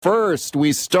First,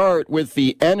 we start with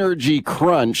the energy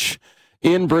crunch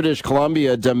in British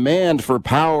Columbia. Demand for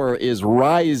power is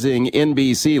rising in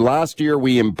BC. Last year,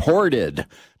 we imported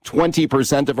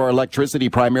 20% of our electricity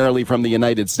primarily from the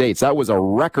United States. That was a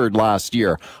record last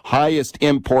year. Highest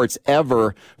imports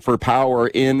ever for power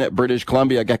in British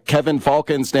Columbia. Got Kevin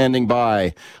Falcon standing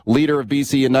by, leader of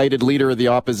BC United, leader of the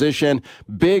opposition.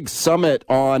 Big summit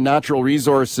on natural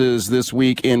resources this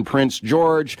week in Prince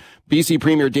George. BC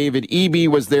Premier David Eby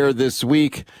was there this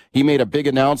week. He made a big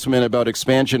announcement about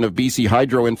expansion of BC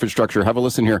hydro infrastructure. Have a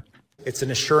listen here. It's an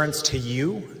assurance to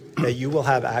you that you will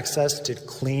have access to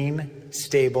clean,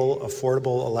 stable,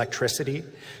 affordable electricity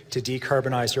to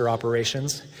decarbonize your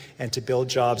operations and to build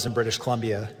jobs in British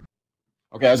Columbia.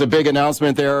 Okay, as a big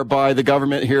announcement there by the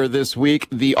government here this week.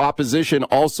 The opposition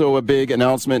also a big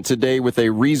announcement today with a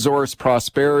resource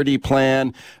prosperity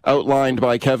plan outlined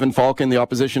by Kevin Falcon, the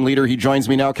opposition leader. He joins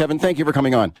me now. Kevin, thank you for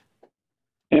coming on.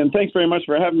 And thanks very much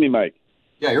for having me, Mike.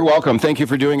 Yeah, you're welcome. Thank you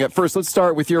for doing it. First, let's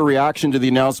start with your reaction to the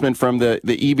announcement from the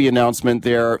EB announcement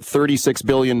there. $36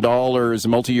 billion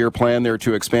multi-year plan there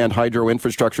to expand hydro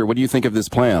infrastructure. What do you think of this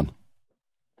plan?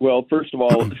 Well, first of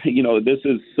all, this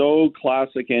is so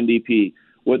classic NDP.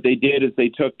 What they did is they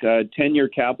took a 10-year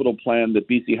capital plan that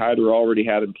BC Hydro already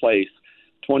had in place.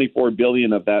 $24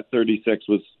 billion of that 36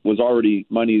 was already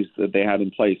monies that they had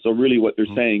in place. So really what they're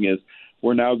saying is,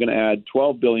 we're now going to add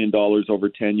 $12 billion over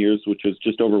 10 years, which is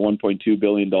just over $1.2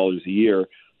 billion a year.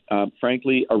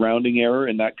 Frankly, a rounding error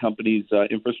in that company's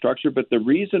infrastructure. But the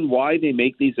reason why they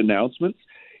make these announcements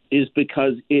is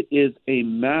because it is a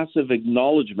massive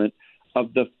acknowledgement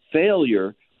of the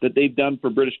failure that they've done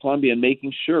for British Columbia in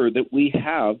making sure that we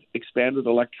have expanded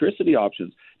electricity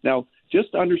options. Now,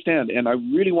 just to understand, and I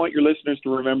really want your listeners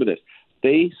to remember this,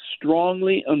 they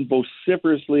strongly and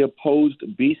vociferously opposed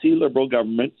BC Liberal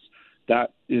governments.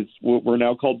 That is what we're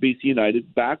now called BC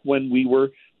United, back when we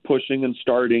were pushing and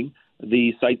starting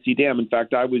the Site C dam. In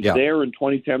fact, I was there in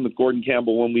 2010 with Gordon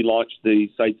Campbell when we launched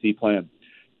the Site C plan.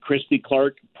 Christy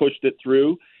Clark pushed it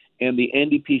through, and the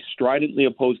NDP stridently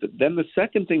opposed it. Then the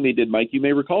second thing they did, Mike, you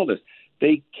may recall this,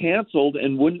 they canceled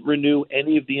and wouldn't renew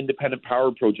any of the independent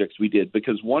power projects we did,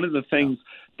 because one of the things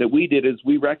that we did is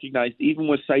we recognized, even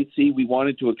with Site C, we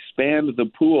wanted to expand the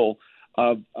pool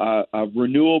of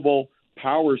renewable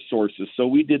power sources. So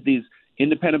we did these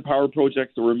independent power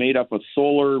projects that were made up of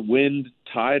solar, wind,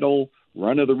 tidal,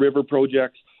 run-of-the-river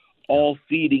projects, all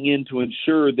feeding in to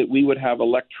ensure that we would have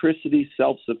electricity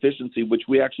self-sufficiency, which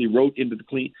we actually wrote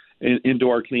into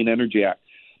our Clean Energy Act.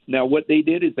 Now, what they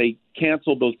did is they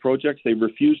canceled those projects. They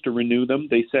refused to renew them.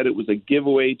 They said it was a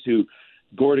giveaway to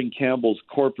Gordon Campbell's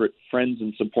corporate friends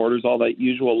and supporters, all that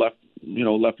usual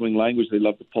left-wing language they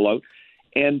love to pull out.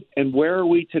 And where are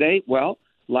we today? Well,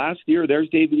 last year, there's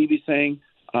David Eby saying,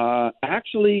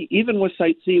 actually, even with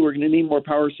Site C, we're going to need more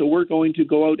power, so we're going to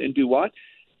go out and do what?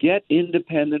 Get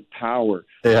independent power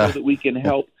so that we can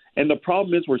help. And the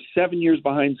problem is we're 7 years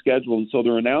behind schedule, and so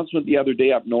their announcement the other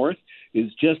day up north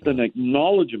is just an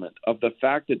acknowledgement of the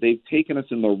fact that they've taken us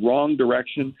in the wrong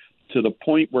direction to the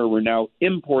point where we're now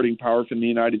importing power from the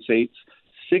United States.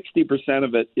 60%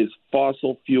 of it is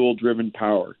fossil fuel-driven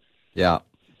power. Yeah,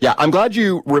 I'm glad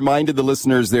you reminded the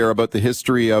listeners there about the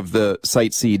history of the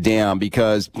Site C dam,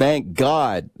 because thank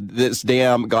God this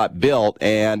dam got built,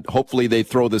 and hopefully they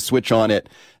throw the switch on it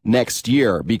next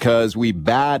year, because we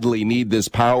badly need this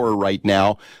power right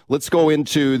now. Let's go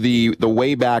into the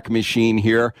Wayback Machine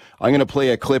here. I'm going to play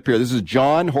a clip here. This is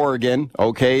John Horgan,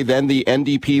 okay, then the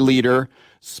NDP leader,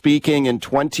 speaking in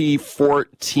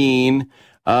 2014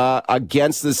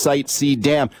 against the Site C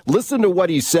dam. Listen to what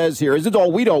he says here. Is it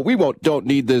all we don't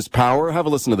need this power? Have a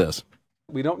listen to this.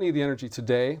 We don't need the energy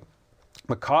today.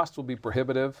 The cost will be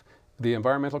prohibitive. The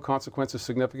environmental consequence is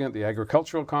significant. The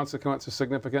agricultural consequence is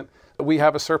significant. We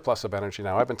have a surplus of energy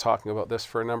now. I've been talking about this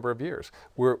for a number of years.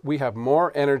 We have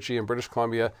more energy in British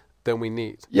Columbia than we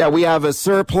need. Yeah, we have a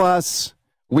surplus.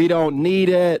 We don't need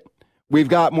it. We've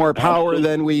got more power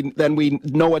than we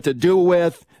know what to do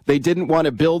with. They didn't want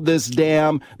to build this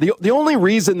dam. The only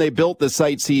reason they built the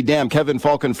Site C dam, Kevin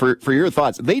Falcon, for your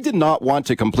thoughts, they did not want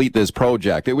to complete this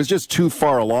project. It was just too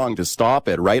far along to stop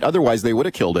it, right? Otherwise, they would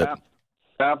have killed it.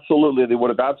 Absolutely. They would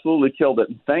have absolutely killed it.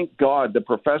 And thank God the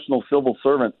professional civil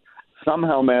servants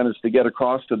somehow managed to get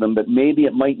across to them that maybe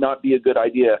it might not be a good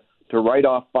idea to write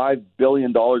off $5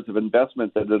 billion of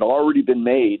investment that had already been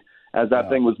made as that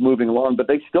thing was moving along. But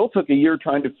they still took a year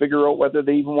trying to figure out whether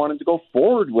they even wanted to go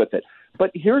forward with it.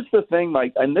 But here's the thing,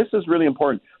 Mike, and this is really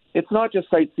important. It's not just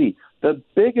Site C. The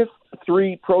biggest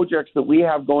three projects that we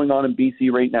have going on in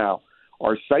BC right now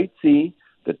are Site C,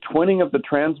 the twinning of the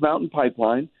Trans Mountain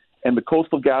Pipeline, and the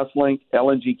Coastal GasLink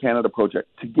LNG Canada project.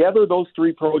 Together, those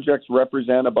three projects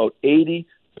represent about $80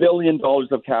 billion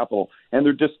of capital, and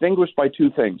they're distinguished by two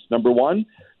things. Number one,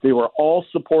 they were all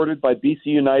supported by BC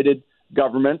United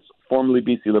governments, formerly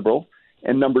BC Liberal,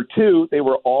 and number two, they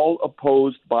were all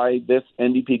opposed by this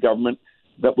NDP government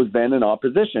that was then in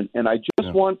opposition. And I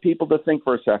just want people to think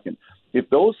for a second. If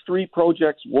those three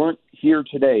projects weren't here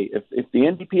today, if the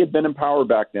NDP had been in power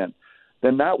back then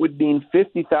that would mean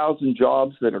 50,000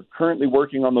 jobs that are currently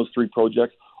working on those three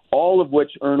projects, all of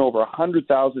which earn over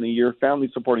 $100,000 a year,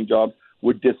 family-supporting jobs,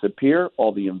 would disappear.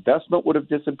 All the investment would have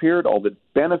disappeared. All the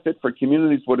benefit for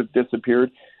communities would have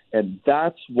disappeared. And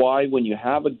that's why when you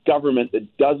have a government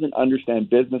that doesn't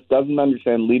understand business, doesn't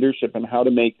understand leadership and how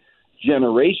to make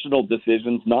generational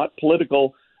decisions, not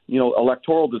political,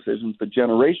 electoral decisions, but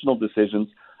generational decisions,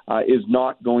 is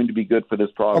not going to be good for this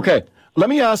province. Okay. Let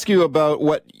me ask you about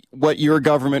what your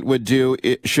government would do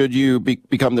should you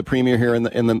become the premier here in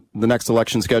the next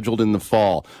election scheduled in the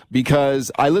fall. Because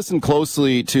I listened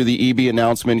closely to the EB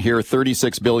announcement here,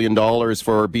 $36 billion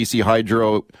for BC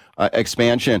Hydro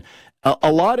expansion.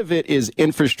 A lot of it is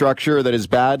infrastructure that is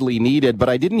badly needed, but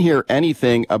I didn't hear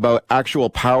anything about actual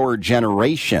power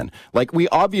generation. Like, we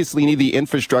obviously need the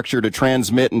infrastructure to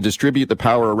transmit and distribute the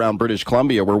power around British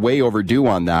Columbia. We're way overdue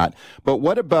on that. But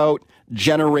what about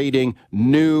generating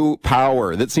new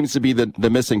power? That seems to be the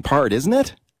missing part, isn't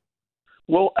it?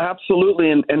 Well,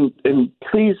 absolutely. And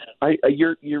please,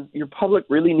 your public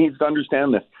really needs to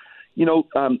understand this.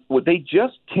 They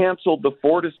just canceled the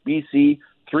FortisBC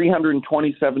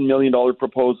 $327 million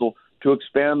proposal to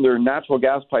expand their natural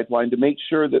gas pipeline to make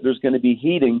sure that there's going to be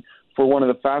heating for one of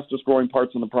the fastest growing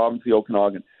parts in the province, the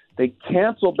Okanagan. They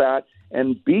canceled that,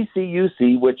 and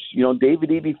BCUC, which, David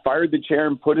Eby fired the chair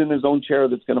and put in his own chair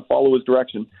that's going to follow his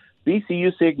direction.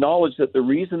 BCUC acknowledged that the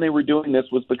reason they were doing this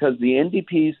was because the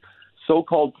NDP's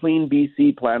so-called Clean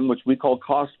BC plan, which we call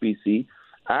Cost BC,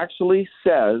 actually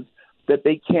says that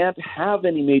they can't have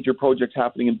any major projects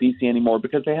happening in BC anymore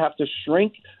because they have to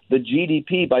shrink the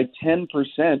GDP by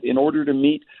 10% in order to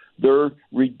meet their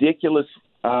ridiculous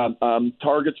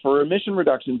targets for emission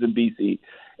reductions in BC.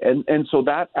 And so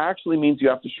that actually means you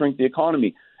have to shrink the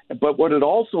economy. But what it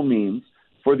also means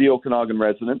for the Okanagan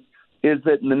residents is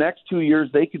that in the next 2 years,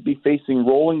 they could be facing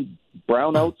rolling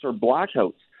brownouts or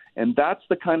blackouts. And that's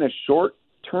the kind of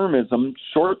short-termism,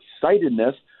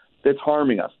 short-sightedness that's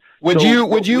harming us. Would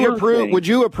you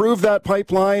approve that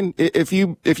pipeline if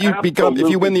you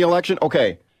win the election?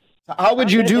 Okay. How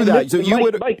would you do that? So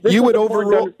you would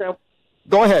overrule.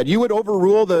 Go ahead. You would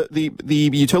overrule the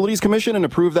Utilities Commission and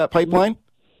approve that pipeline?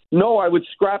 No, I would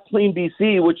scrap Clean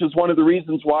BC, which is one of the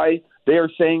reasons why they are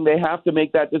saying they have to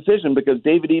make that decision, because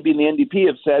David Eby and the NDP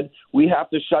have said we have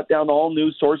to shut down all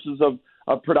new sources of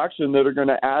production that are going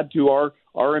to add to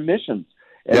our emissions.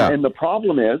 And the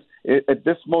problem is, at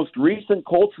this most recent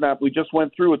cold snap we just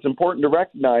went through, it's important to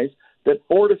recognize that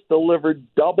Fortis delivered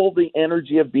double the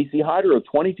energy of BC Hydro,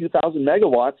 22,000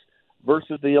 megawatts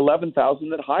versus the 11,000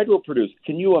 that Hydro produced.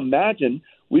 Can you imagine?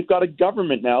 We've got a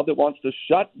government now that wants to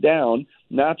shut down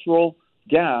natural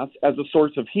gas as a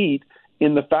source of heat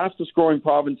in the fastest growing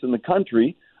province in the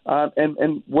country.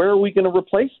 And where are we going to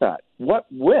replace that? What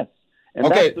with? And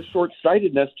that's the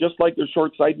short-sightedness, just like the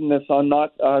short-sightedness on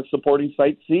not supporting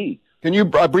Site C. Can you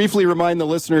briefly remind the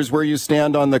listeners where you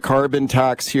stand on the carbon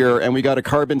tax here? And we got a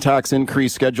carbon tax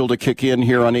increase scheduled to kick in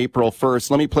here on April 1st.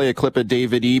 Let me play a clip of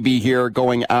David Eby here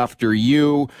going after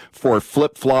you for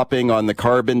flip-flopping on the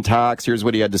carbon tax. Here's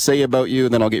what he had to say about you,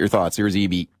 and then I'll get your thoughts. Here's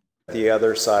Eby. The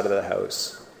other side of the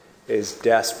House is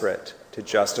desperate to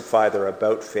justify their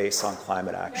about-face on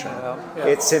climate action.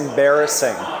 It's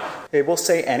embarrassing. They will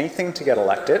say anything to get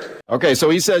elected. Okay, so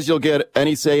he says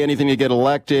say anything to get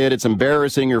elected. It's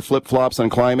embarrassing, your flip-flops on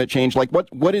climate change. Like,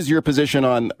 what is your position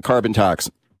on carbon tax?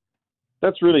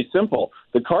 That's really simple.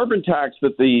 The carbon tax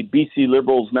that the BC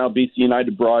Liberals, now BC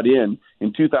United, brought in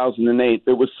 2008,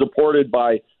 that was supported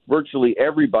by virtually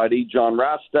everybody, John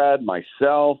Rastad,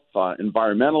 myself,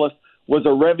 environmentalists, was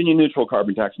a revenue-neutral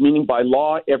carbon tax, meaning by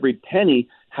law, every penny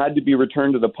had to be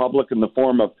returned to the public in the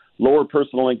form of lower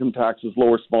personal income taxes,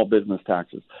 lower small business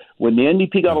taxes. When the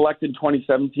NDP got elected in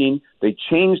 2017, they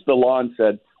changed the law and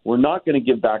said, we're not going to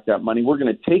give back that money. We're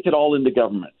going to take it all into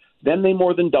government. Then they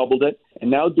more than doubled it,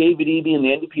 and now David Eby and the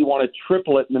NDP want to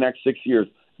triple it in the next 6 years.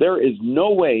 There is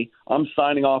no way I'm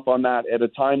signing off on that at a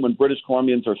time when British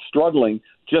Columbians are struggling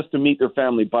just to meet their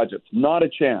family budgets. Not a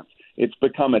chance. It's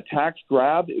become a tax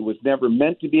grab. It was never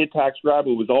meant to be a tax grab.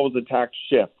 It was always a tax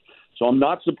shift. So I'm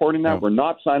not supporting that. We're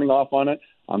not signing off on it.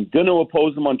 I'm going to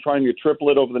oppose them on trying to triple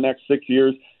it over the next 6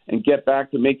 years and get back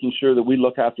to making sure that we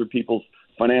look after people's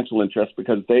financial interests,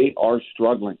 because they are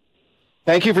struggling.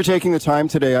 Thank you for taking the time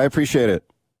today. I appreciate it.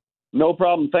 No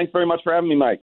problem. Thanks very much for having me, Mike.